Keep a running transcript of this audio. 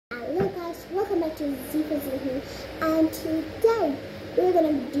welcome back to Zifa's here, and today we're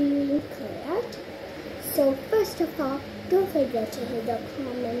gonna be doing color art. So first of all, don't forget to hit the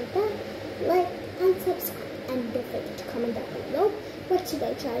comment bell, like and subscribe, and don't forget to comment down below what should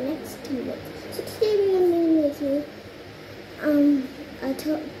I try next to make. So today we're gonna be making a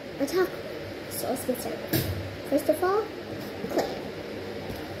taco. So let's get started. First of all, clay.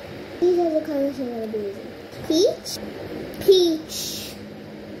 These are the colors I'm gonna be using: peach.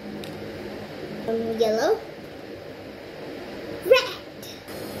 Yellow, red,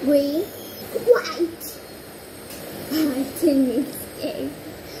 green, white. I didn't mistake.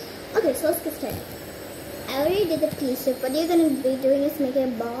 Okay, so let's get started. I already did the peach, so what you're gonna be doing is making a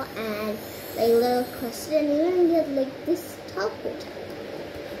ball and like a little crusted, and you're gonna get like this taco type.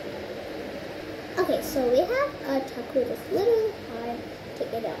 Okay, so we have our taco that's little hard.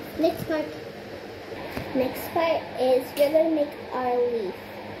 Take it off. Next part is we're gonna make our leaf.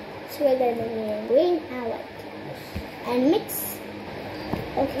 So we're going to need green and white. And mix.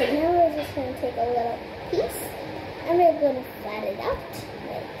 Okay, now we're just going to take a little piece and we're going to flat it out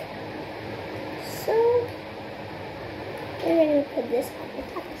like so. And we're going to put this on the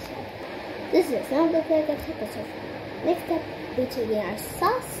taco shell. This does not look like a taco shell. Next up, we're taking our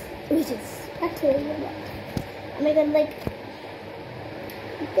sauce, which is actually white. And we're going to like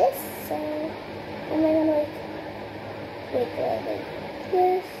this. So, and we're going to like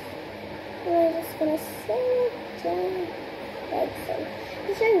this. We're just gonna set it down like so.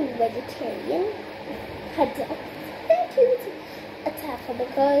 It's very vegetarian hot dog. Thank you. It's a taco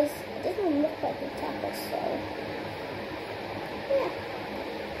because it doesn't look like a taco, so yeah.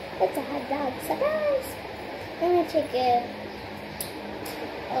 It's a hot dog. Surprise! I'm gonna take a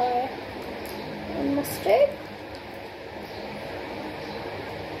mustard.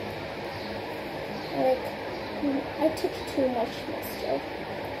 I took too much mustard.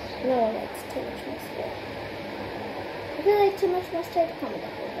 No one likes too much mustard. If you like too much mustard, comment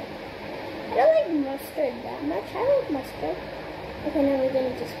down below. I don't like mustard that much. I like mustard. Okay, now we're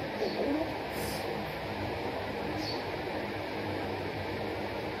gonna just put it in.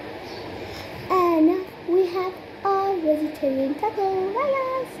 And now we have our vegetarian taco. Bye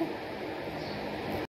guys!